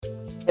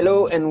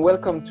Hello and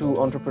welcome to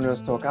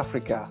Entrepreneurs Talk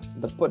Africa,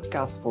 the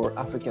podcast for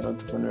African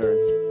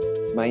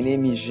entrepreneurs. My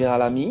name is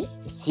Gérald Ami,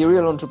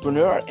 serial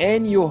entrepreneur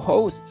and your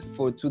host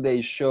for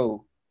today's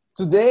show.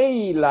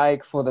 Today,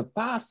 like for the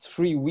past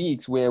 3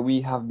 weeks, where we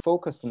have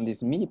focused on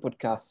this mini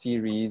podcast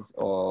series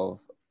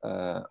of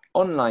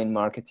online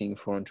marketing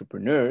for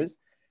entrepreneurs,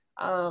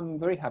 I'm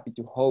very happy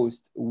to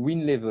host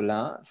Winley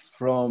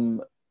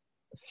from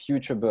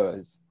Future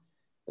Buzz,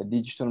 a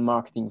digital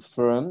marketing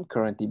firm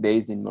currently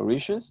based in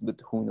Mauritius, but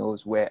who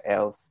knows where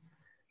else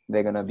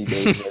they're going to be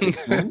based very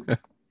soon.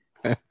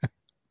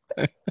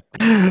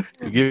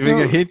 You're giving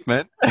a hint,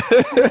 man.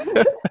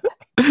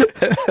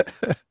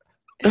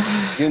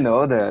 You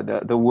know,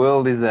 the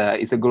world is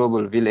a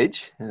global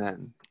village.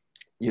 And,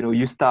 you know,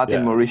 you start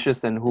in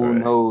Mauritius and who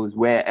knows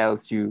where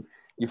else you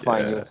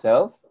find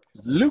yourself.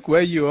 Look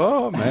where you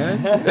are,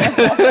 man.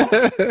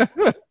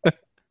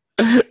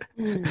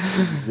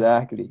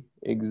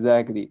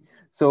 Exactly.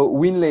 So,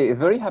 Winley,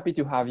 very happy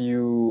to have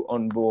you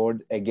on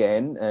board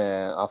again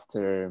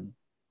after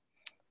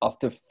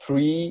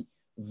 3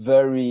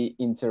 very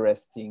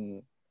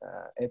interesting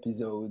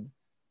episodes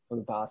for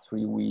the past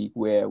 3 weeks,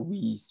 where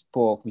we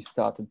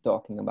started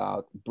talking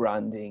about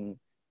branding,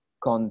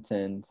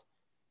 content.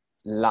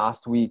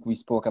 Last week, we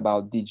spoke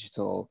about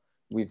digital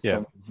with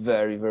some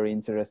very, very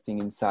interesting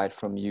insight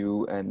from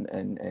you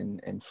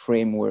and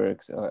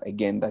frameworks,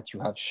 again, that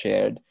you have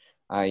shared.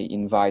 I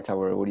invite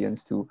our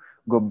audience to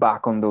go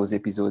back on those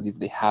episodes if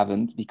they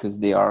haven't, because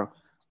they are,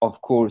 of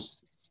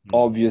course,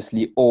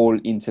 obviously all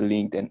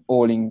interlinked and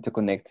all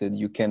interconnected.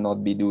 You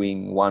cannot be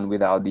doing one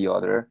without the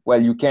other.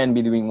 Well, you can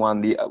be doing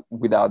one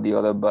without the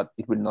other, but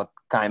it will not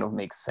kind of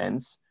make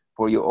sense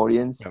for your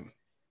audience.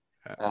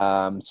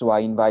 So I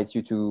invite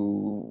you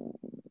to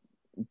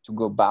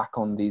go back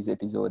on this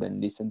episode and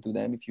listen to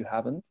them if you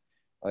haven't,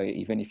 or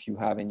even if you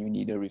have and you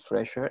need a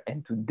refresher.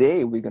 And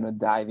today we're going to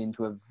dive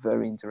into a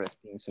very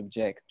interesting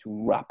subject to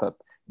wrap up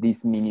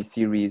this mini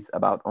series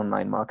about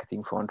online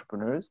marketing for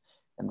entrepreneurs.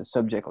 And the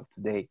subject of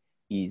today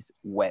is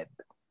web.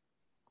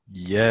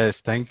 Yes,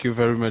 thank you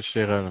very much,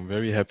 Gérald. I'm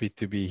very happy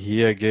to be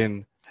here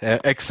again.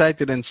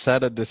 Excited and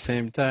sad at the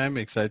same time.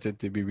 Excited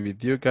to be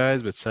with you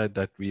guys, but sad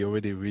that we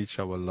already reached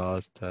our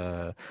last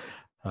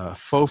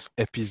 4th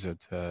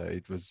episode.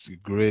 It was a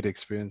great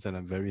experience, and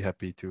I'm very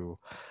happy to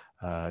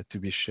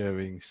be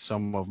sharing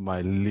some of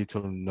my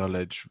little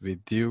knowledge with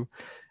you.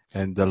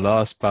 And the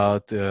last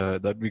part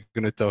that we're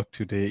going to talk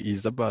today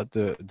is about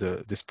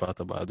this part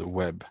about the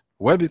web.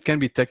 Web, it can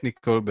be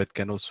technical, but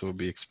can also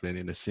be explained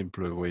in a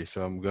simpler way.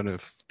 So I'm going to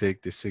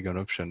take the second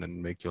option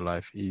and make your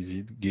life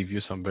easy, give you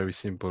some very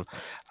simple,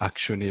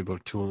 actionable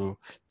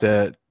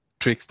the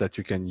tricks that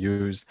you can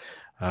use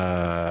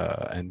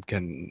and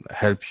can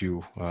help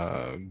you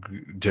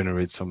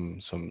generate some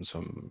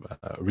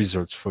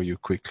results for you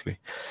quickly.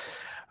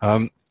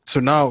 So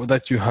now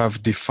that you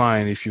have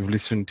defined, if you've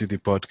listened to the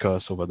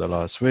podcast over the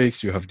last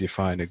weeks, you have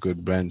defined a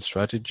good brand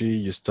strategy,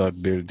 you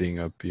start building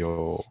up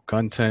your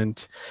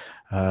content,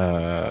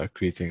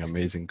 creating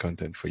amazing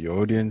content for your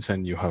audience,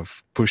 and you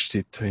have pushed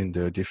it in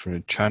the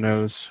different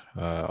channels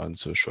on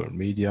social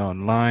media,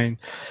 online.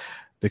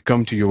 They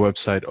come to your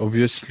website.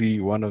 Obviously,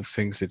 one of the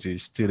things that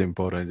is still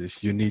important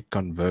is you need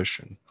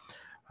conversion.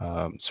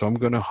 So I'm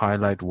going to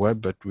highlight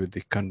web, but with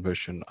the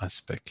conversion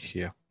aspect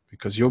here.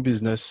 Because your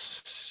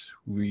business,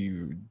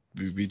 we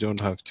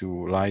don't have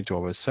to lie to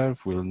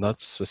ourselves, will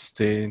not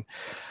survive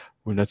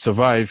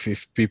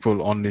if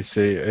people only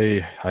say,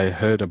 hey, I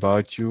heard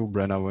about you,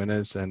 brand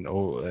awareness,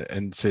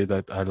 and say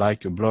that I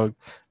like your blog,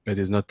 but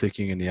it's not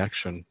taking any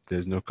action.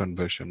 There's no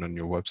conversion on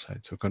your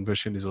website. So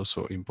conversion is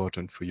also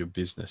important for your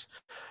business.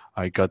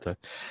 I got that.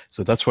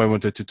 So that's why I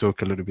wanted to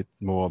talk a little bit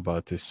more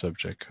about this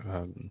subject.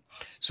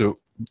 So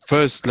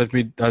first, let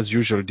me, as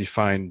usual,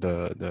 define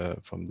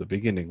from the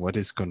beginning. What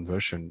is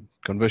conversion?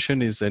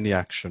 Conversion is any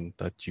action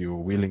that you're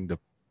willing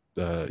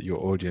your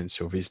audience,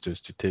 your visitors,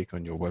 to take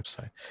on your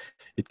website.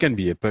 It can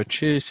be a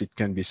purchase. It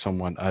can be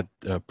someone add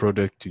a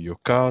product to your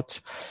cart.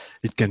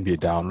 It can be a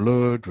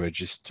download,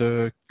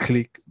 register,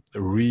 click,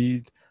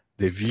 read,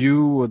 the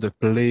view or the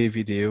play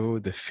video,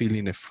 the fill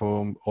in a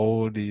form.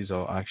 All these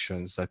are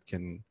actions that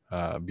can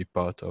be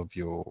part of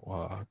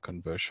your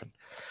conversion.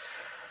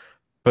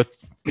 But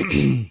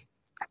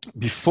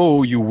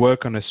before you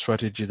work on a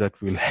strategy that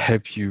will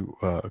help you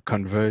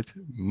convert,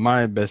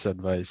 my best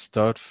advice,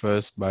 start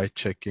first by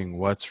checking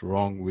what's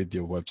wrong with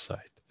your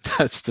website.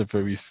 That's the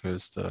very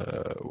first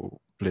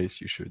place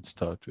you should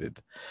start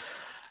with.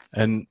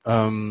 And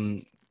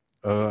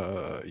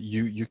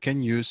you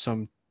can use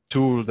some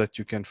tool that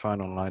you can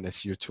find online,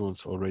 SEO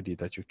tools already,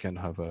 that you can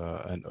have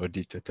a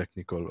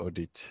technical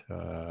audit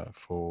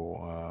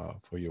for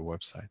your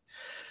website.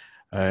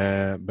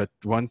 But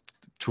one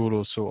tool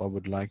also I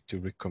would like to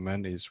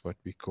recommend is what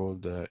we call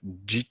the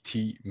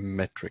GT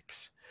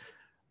metrics,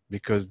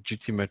 because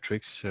GT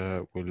metrics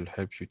will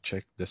help you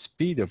check the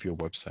speed of your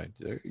website.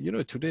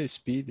 Today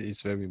speed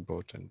is very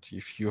important.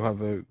 If you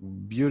have a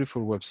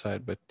beautiful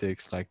website but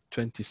takes like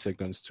 20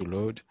 seconds to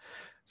load,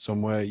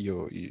 somewhere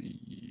you're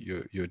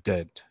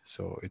dead.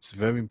 So it's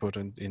very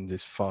important in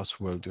this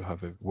fast world to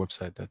have a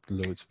website that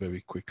loads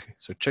very quickly.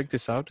 So check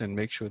this out and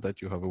make sure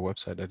that you have a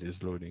website that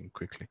is loading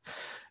quickly.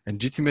 And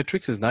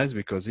GTmetrix is nice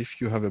because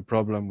if you have a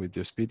problem with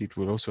your speed, it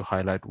will also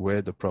highlight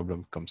where the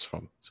problem comes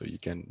from. So you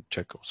can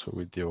check also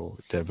with your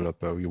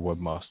developer, your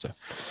webmaster.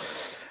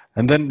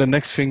 And then the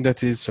next thing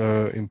that is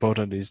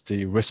important is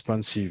the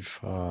responsive,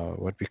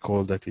 what we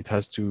call that it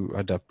has to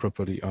adapt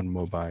properly on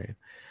mobile.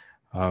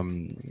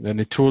 And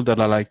a tool that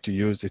I like to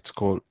use, it's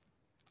called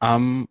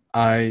Am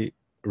I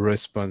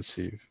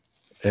Responsive?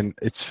 And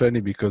it's funny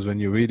because when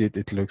you read it,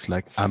 it looks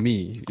like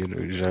Ami, you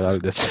know,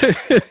 Gerald, that's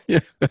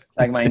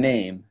Like my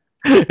name.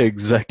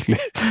 Exactly.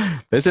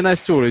 It's a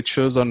nice tool. It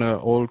shows on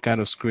all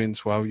kind of screens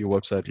how your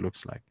website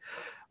looks like.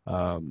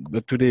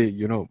 But today,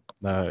 you know,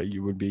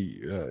 you'll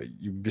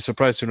be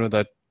surprised to know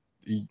that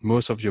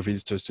most of your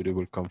visitors today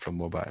will come from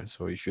mobile.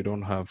 So if you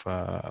don't have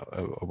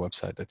a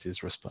website that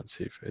is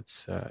responsive,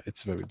 it's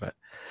very bad.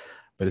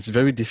 But it's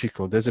very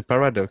difficult. There's a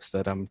paradox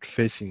that I'm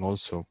facing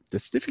also.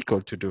 It's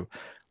difficult to do.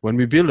 When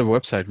we build a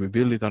website, we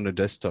build it on a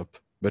desktop,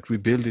 but we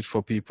build it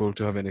for people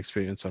to have an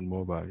experience on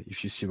mobile,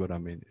 if you see what I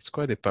mean. It's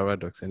quite a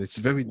paradox, and it's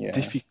very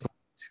difficult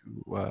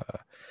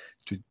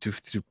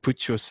to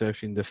put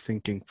yourself in the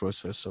thinking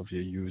process of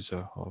your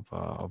user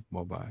of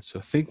mobile. So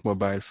think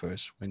mobile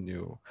first when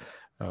you're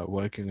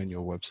working on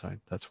your website.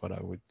 That's what I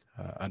would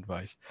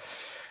advise.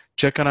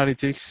 Check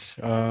analytics.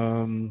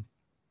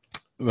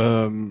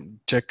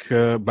 Check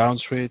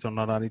bounce rate on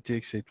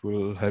analytics. It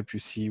will help you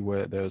see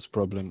where there's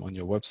problem on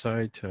your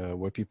website,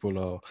 where people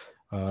are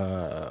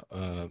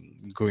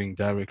going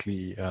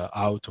directly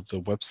out of the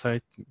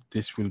website.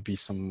 This will be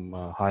some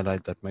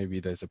highlight that maybe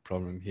there's a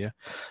problem here.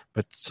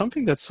 But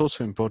something that's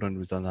also important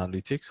with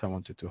analytics, I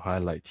wanted to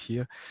highlight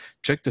here,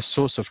 check the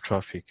source of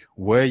traffic,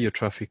 where your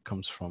traffic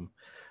comes from.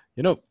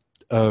 You know,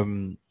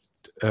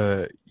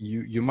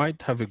 you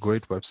might have a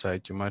great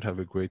website, you might have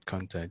a great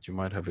content, you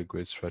might have a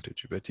great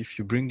strategy, but if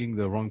you're bringing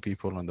the wrong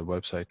people on the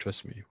website,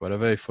 trust me,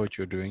 whatever effort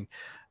you're doing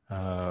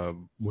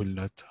will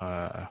not,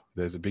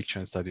 there's a big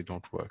chance that it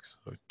don't work.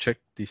 So check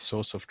the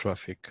source of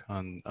traffic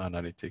on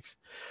analytics.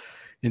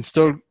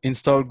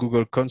 Install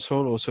Google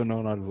Console, also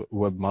known as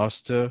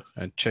Webmaster,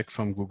 and check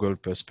from Google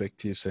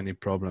perspectives any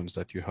problems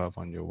that you have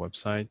on your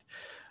website.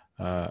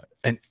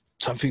 And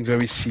something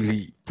very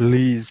silly,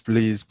 please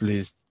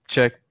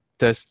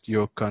test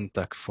your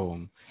contact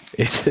form.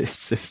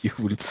 You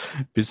will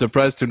be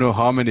surprised to know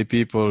how many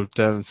people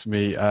tells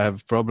me I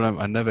have a problem,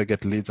 I never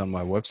get leads on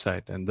my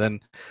website, and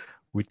then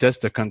we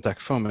test the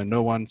contact form and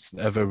no one's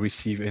ever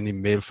received any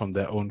mail from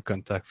their own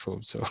contact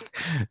form. So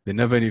they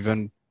never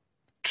even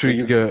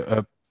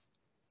trigger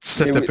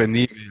set up an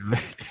email.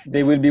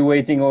 They will be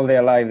waiting all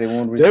their life. They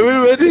won't receive. They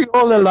will be waiting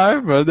all their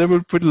life, but they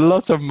will put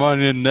lots of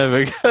money and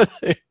never get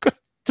a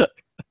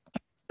contact.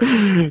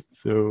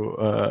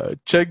 So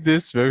check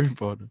this, very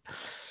important.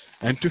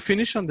 And to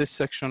finish on this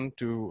section,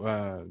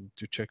 to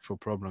check for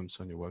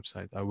problems on your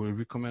website, I will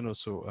recommend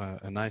also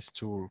a nice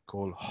tool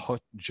called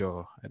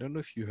Hotjar. I don't know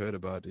if you heard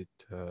about it.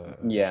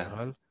 Yeah,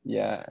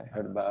 I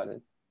heard about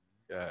it.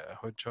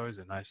 Hotjar is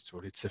a nice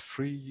tool. It's a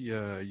free,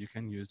 you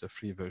can use the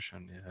free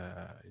version.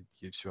 It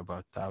gives you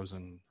about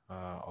 1,000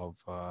 of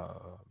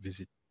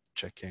visit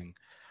checking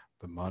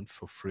per month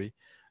for free.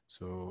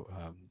 So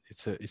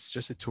it's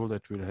just a tool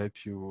that will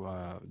help you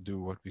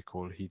do what we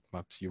call heat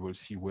maps. You will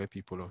see where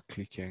people are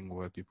clicking,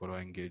 where people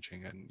are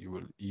engaging, and you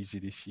will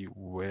easily see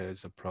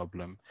where's a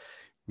problem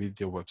with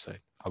your website.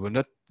 I will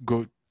not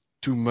go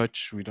too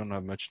much. We don't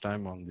have much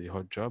time on the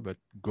Hotjar, but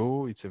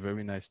go. It's a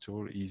very nice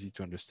tool, easy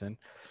to understand,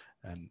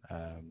 and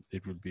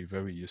it will be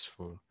very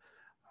useful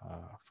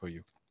for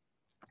you.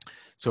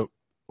 So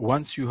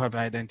once you have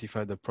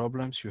identified the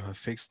problems, you have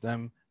fixed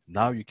them,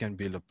 now you can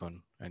build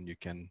upon and you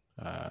can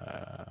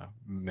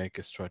make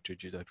a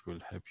strategy that will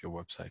help your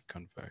website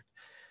convert.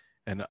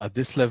 And at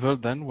this level,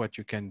 then what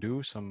you can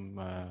do, some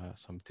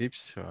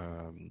tips,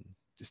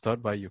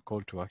 start by your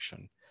call to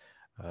action.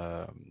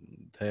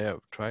 There,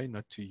 try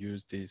not to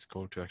use this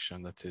call to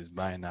action that says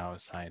buy now,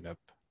 sign up.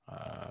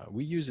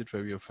 We use it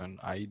very often.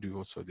 I do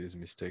also these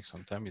mistakes.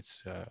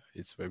 Sometimes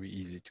it's very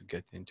easy to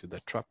get into the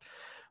trap.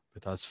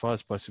 But as far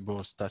as possible,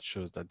 stats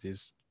shows that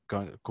this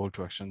call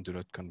to action do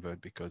not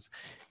convert because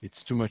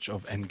it's too much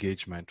of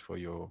engagement for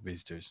your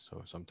visitors.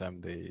 So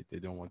sometimes they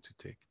don't want to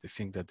take. They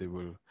think that they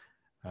will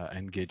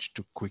engage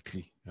too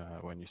quickly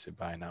when you say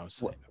buy now,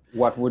 sign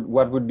up. What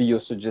would be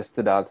your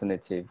suggested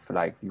alternative?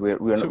 Like we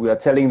are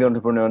telling the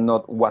entrepreneur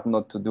what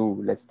not to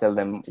do. Let's tell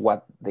them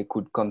what they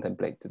could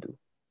contemplate to do.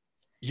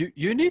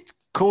 You need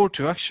call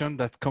to action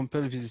that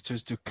compel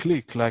visitors to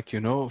click, like,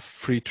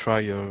 free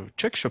trial.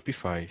 Check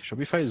Shopify.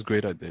 Shopify is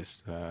great at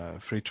this.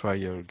 Free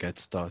trial, get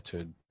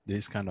started.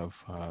 This kind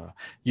of,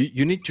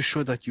 you need to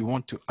show that you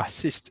want to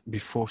assist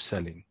before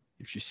selling,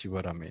 if you see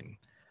what I mean.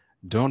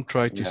 Don't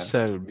try to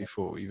sell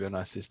before even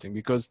assisting,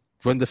 because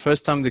when the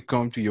first time they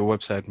come to your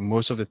website,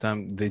 most of the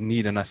time they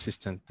need an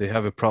assistant. They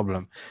have a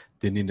problem.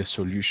 They need a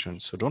solution.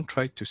 So don't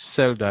try to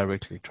sell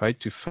directly. Try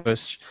to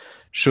first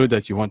show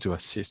that you want to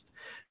assist.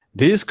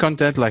 This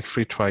content like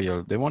free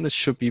trial, they want to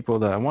show people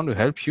that I want to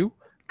help you,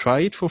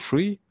 try it for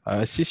free,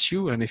 assist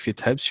you, and if it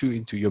helps you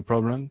into your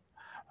problem,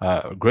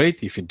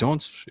 great. If it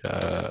don't,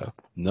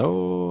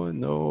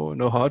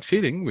 no hard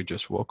feeling. We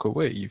just walk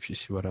away, if you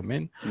see what I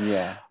mean.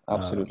 Yeah,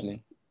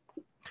 absolutely.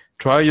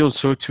 Try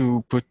also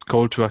to put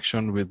call to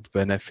action with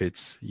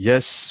benefits.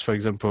 Yes, for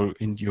example,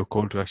 in your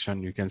call to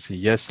action, you can say,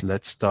 yes,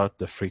 let's start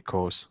the free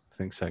course,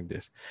 things like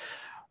this.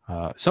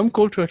 Some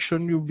call to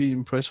action, you'll be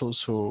impressed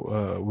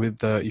also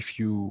with if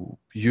you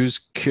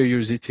use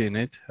curiosity in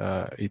it,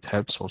 it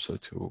helps also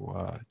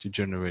to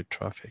generate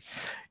traffic.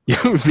 You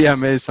will be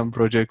amazed, some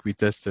project we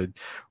tested,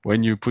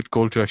 when you put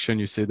call to action,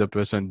 you say the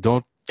person,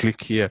 don't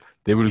click here,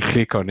 they will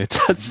click on it.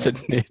 That's the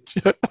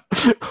nature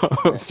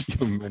of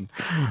human.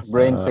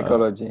 Brain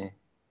psychology.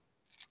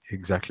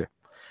 Exactly.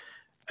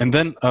 And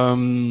then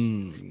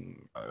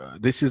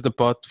this is the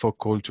part for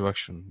call to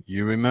action.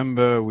 You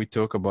remember we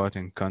talk about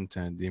in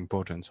content the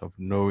importance of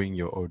knowing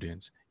your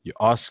audience. You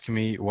ask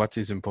me what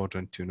is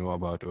important to know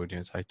about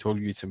audience. I told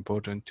you it's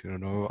important to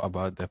know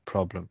about their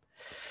problem.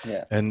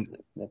 Yeah. And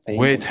the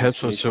where it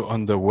helps also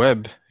on the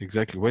web,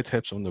 exactly, where it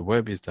helps on the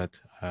web is that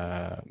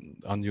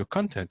on your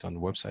content on the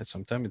website,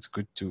 sometimes it's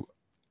good to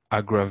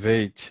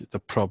aggravate the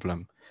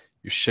problem.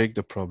 You shake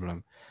the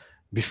problem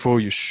before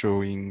you're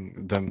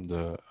showing them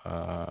the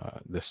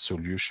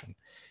solution.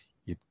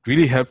 It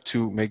really helped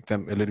to make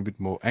them a little bit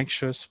more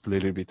anxious, a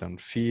little bit on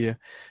fear,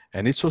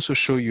 and it's also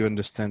show you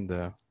understand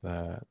the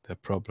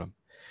problem.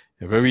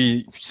 A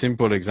very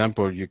simple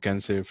example, you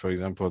can say, for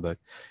example, that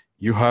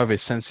you have a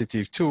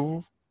sensitive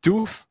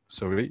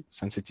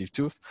sensitive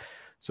tooth.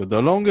 So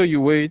the longer you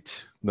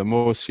wait, the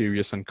more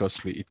serious and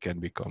costly it can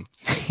become.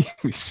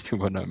 You see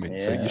what I mean? Yeah.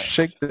 So you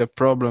shake the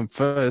problem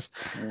first,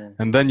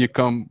 and then you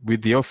come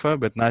with the offer,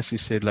 but nicely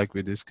said, like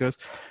we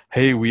discussed,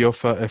 hey, we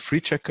offer a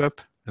free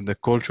checkup, and the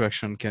call to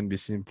action can be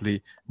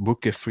simply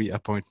book a free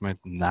appointment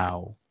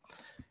now.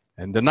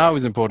 And the now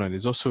is important.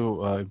 It's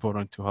also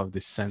important to have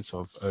this sense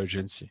of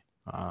urgency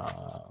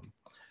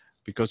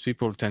because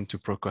people tend to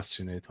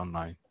procrastinate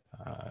online.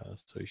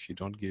 So if you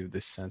don't give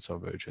this sense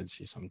of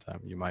urgency,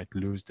 sometimes you might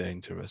lose their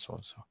interest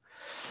also.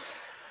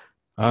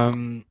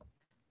 And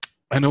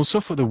also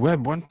for the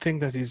web, one thing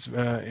that is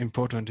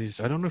important is,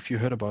 I don't know if you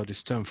heard about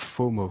this term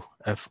FOMO,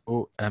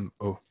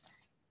 F-O-M-O.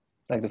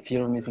 Like the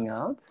fear of missing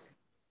out?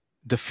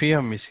 The fear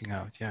of missing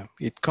out, yeah.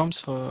 It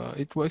comes,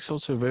 it works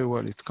also very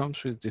well. It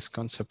comes with this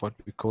concept, what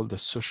we call the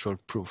social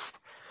proof.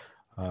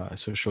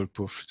 Social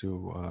proof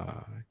to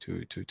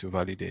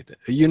validate.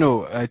 You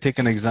know, I take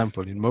an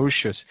example. In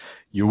Mauritius,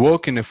 you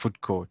walk in a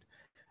food court,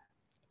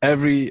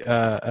 every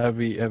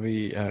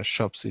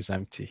shops is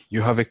empty.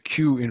 You have a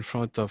queue in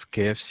front of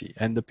KFC,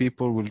 and the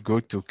people will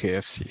go to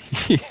KFC.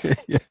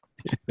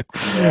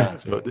 Yeah.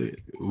 So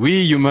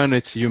we human,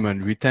 it's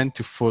human. We tend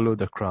to follow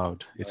the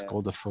crowd. It's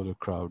called the follow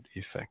crowd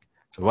effect.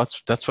 So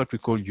that's what we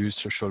call use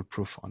social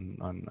proof on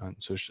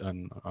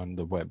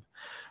the web.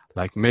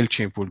 Like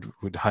MailChimp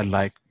would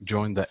highlight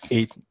join the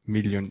 8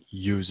 million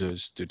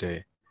users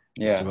today.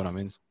 Yeah. You see what I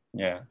mean?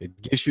 Yeah. It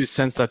gives you a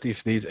sense that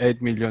if these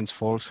 8 million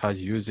folks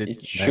has used it,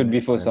 it should be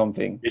for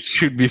something. It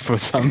should be for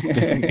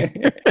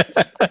something.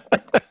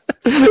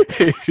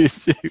 If you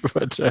see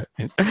what I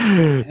mean.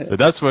 So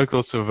that's worked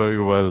also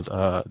very well,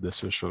 the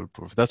social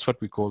proof. That's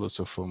what we call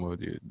also FOMO.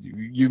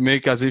 You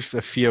make as if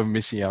a fear of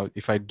missing out.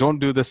 If I don't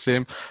do the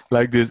same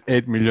like these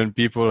 8 million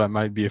people, I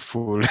might be a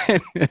fool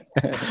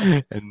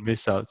and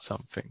miss out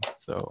something.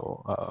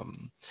 So,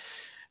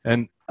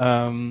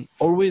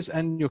 always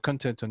end your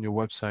content on your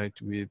website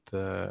with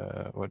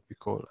what we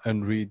call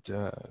unread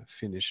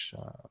finish,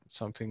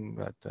 something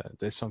that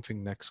there's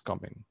something next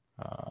coming.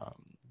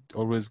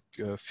 Always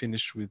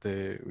finish with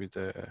you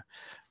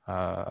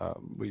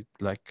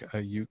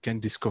can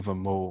discover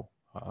more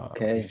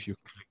if you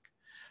click.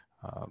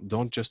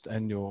 Don't just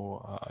end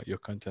your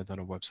content on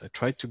a website.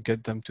 Try to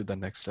get them to the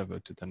next level,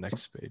 to the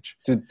next page.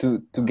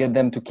 To get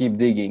them to keep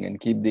digging and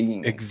keep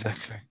digging.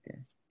 Exactly. Okay.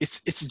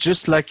 It's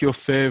just like your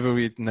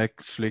favorite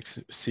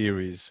Netflix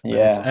series.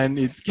 Yeah. And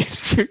it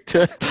gives you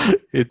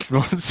it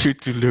wants you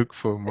to look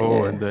for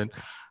more, and then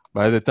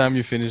by the time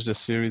you finish the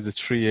series, it's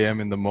 3 a.m.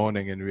 in the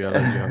morning and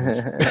realize you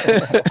haven't.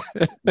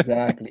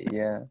 Exactly.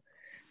 Yeah.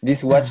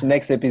 This watch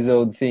next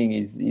episode thing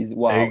is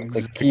wow. Exactly.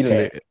 It's a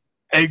killer.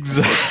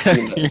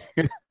 Exactly. It's a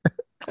killer.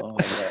 Oh my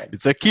God.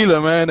 It's a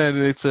killer, man, and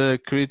it's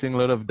creating a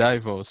lot of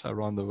divorce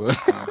around the world.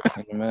 I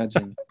can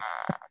imagine.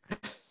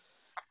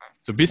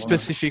 So be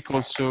specific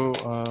also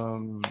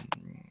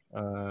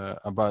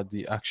about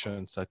the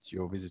actions that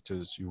you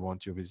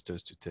want your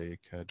visitors to take.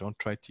 Don't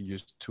try to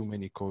use too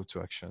many call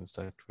to actions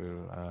that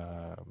will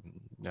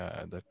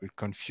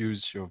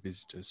confuse your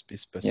visitors. Be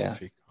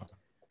specific on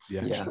the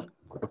action.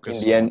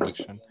 Focus on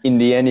action. In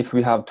the end, if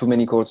we have too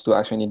many calls to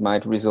action, it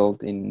might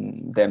result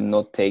in them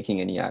not taking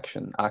any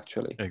action,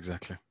 actually.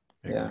 Exactly.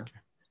 Yeah.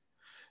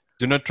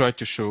 Do not try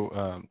to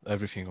show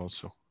everything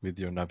also with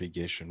your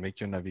navigation.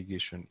 Make your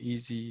navigation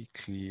easy,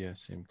 clear,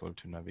 simple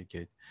to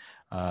navigate.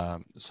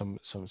 Some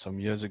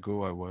years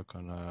ago, I worked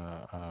on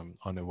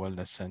a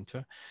wellness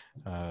center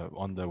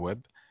on the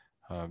web.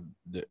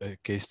 a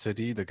case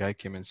study. The guy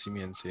came and see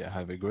me and say, I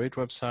have a great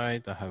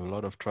website, I have a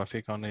lot of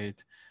traffic on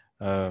it,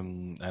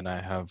 and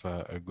I have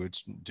a good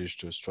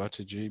digital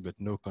strategy, but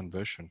no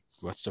conversion.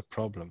 What's the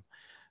problem?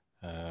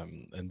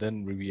 And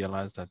then we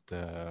realized that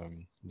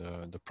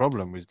the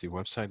problem with the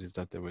website is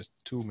that there was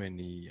too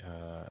many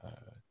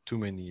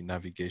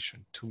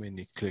navigation, too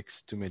many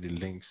clicks, too many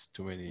links,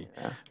 too many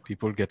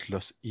people get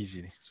lost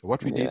easily. So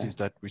what we did is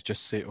that we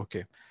just say,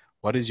 okay,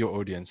 what is your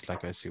audience?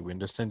 Like I say, we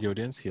understand the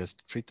audience. He has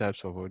 3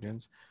 types of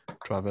audience: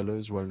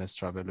 travelers, wellness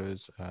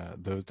travelers,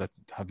 those that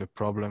have a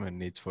problem and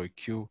need for a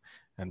cue,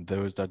 and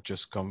those that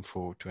just come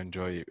to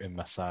enjoy a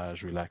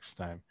massage, relaxed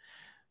time.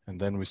 And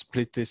then we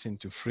split this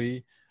into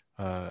 3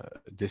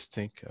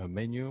 distinct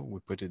menu. We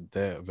put it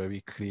there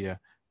very clear.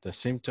 The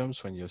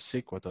symptoms when you're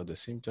sick, what are the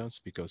symptoms?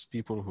 Because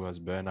people who has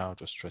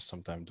burnout or stress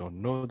sometimes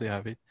don't know they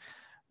have it.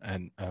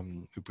 And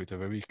we put a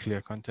very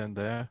clear content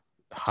there,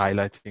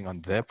 highlighting on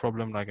their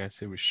problem. Like I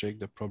say, we shake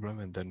the problem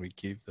and then we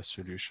give the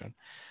solution.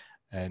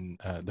 And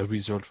the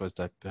result was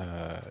that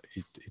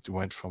it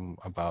went from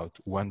about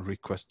 1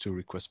 request, 2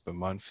 requests per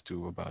month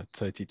to about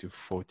 30 to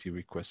 40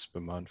 requests per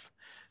month,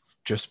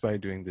 just by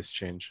doing this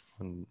change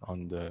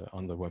on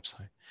the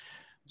website.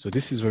 So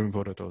this is very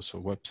important also.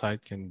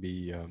 Website can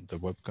be the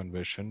web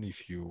conversion.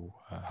 If you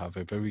have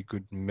a very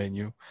good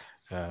menu,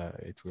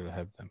 it will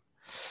help them.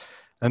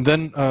 And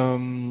then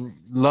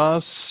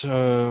last,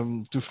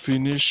 to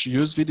finish,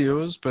 use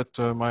videos.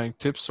 But my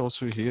tips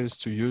also here is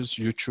to use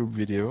YouTube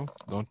video.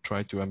 Don't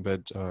try to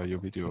embed your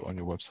video on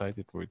your website.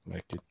 It would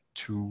make it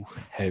too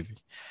heavy.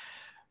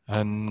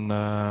 And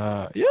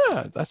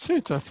yeah, that's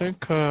it. I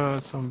think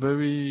some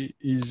very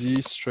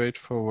easy,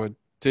 straightforward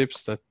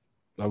tips that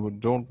I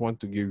don't want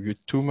to give you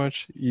too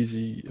much,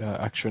 easy,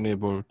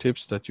 actionable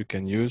tips that you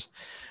can use.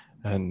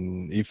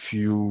 And if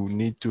you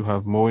need to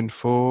have more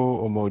info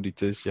or more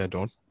details, yeah,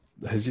 don't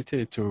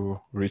hesitate to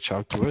reach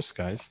out to us,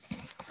 guys.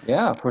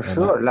 Yeah, for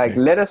sure. Like,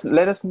 let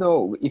us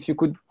know if you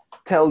could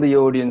tell the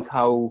audience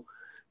how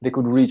they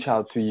could reach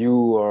out to you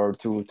or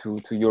to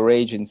your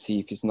agency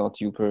if it's not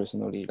you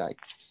personally. Like,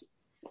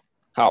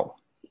 how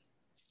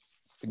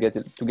to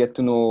get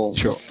to know,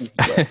 sure.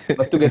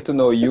 not to get to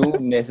know you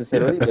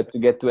necessarily, but to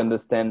get to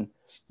understand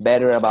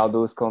better about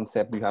those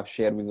concepts you have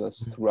shared with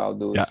us throughout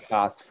those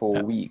past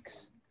 4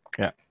 weeks.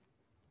 Yeah.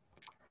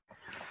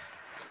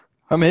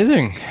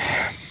 Amazing.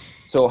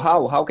 So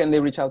how can they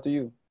reach out to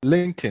you?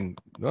 LinkedIn.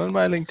 On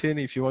my LinkedIn,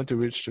 if you want to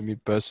reach to me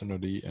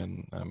personally,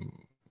 and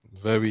I'm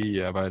very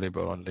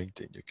available on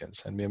LinkedIn, you can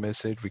send me a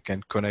message. We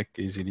can connect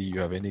easily. You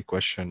have any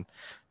question,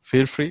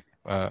 feel free.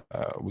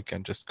 We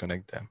can just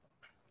connect them.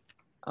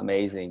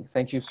 Amazing.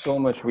 Thank you so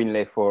much,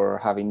 Winley, for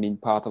having been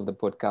part of the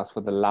podcast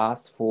for the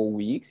last 4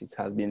 weeks. It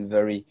has been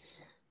very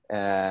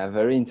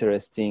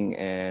interesting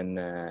and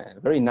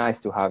very nice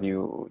to have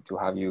you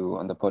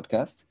on the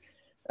podcast.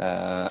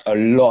 A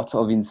lot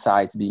of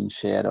insights being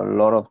shared, a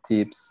lot of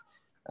tips,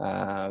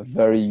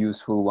 very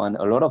useful one,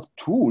 a lot of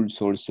tools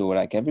also.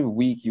 Like every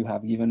week you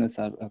have given us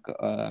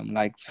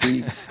like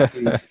 3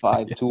 to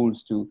 5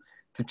 tools to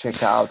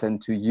check out and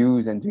to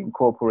use and to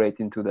incorporate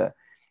into the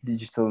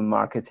digital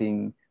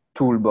marketing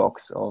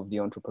toolbox of the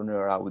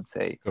entrepreneur, I would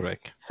say.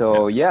 Correct.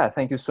 So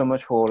thank you so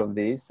much for all of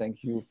this.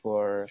 Thank you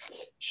for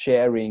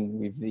sharing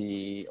with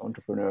the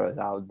entrepreneurs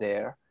out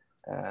there,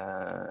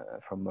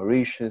 from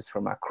Mauritius,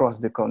 from across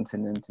the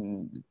continent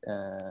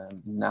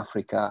in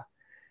Africa.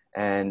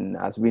 And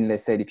as Winley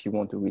said, if you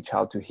want to reach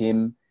out to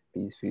him,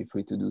 please feel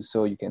free to do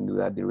so. You can do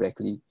that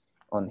directly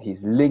on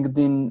his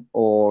LinkedIn,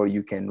 or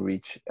you can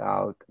reach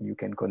out, you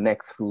can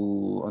connect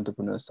through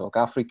Entrepreneurs Talk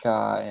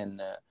Africa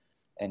and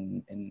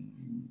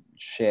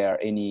share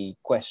any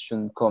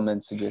question,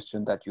 comment,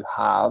 suggestion that you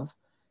have,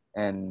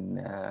 and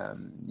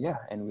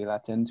we'll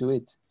attend to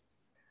it.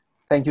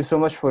 Thank you so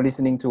much for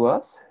listening to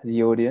us,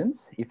 the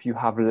audience. If you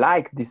have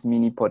liked this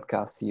mini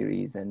podcast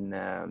series and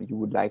you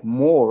would like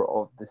more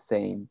of the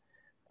same,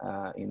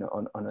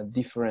 on a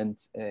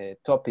different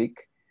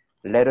topic,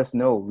 let us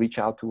know. Reach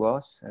out to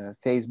us,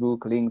 Facebook,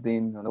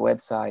 LinkedIn, on the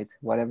website,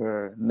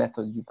 whatever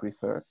method you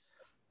prefer.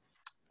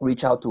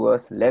 Reach out to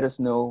us. Let us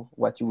know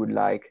what you would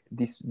like.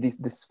 This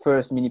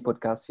first mini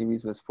podcast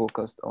series was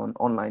focused on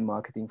online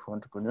marketing for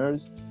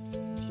entrepreneurs.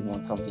 If you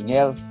want something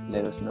else,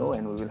 let us know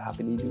and we will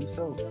happily do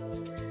so.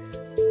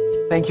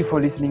 Thank you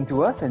for listening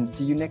to us and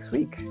see you next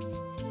week.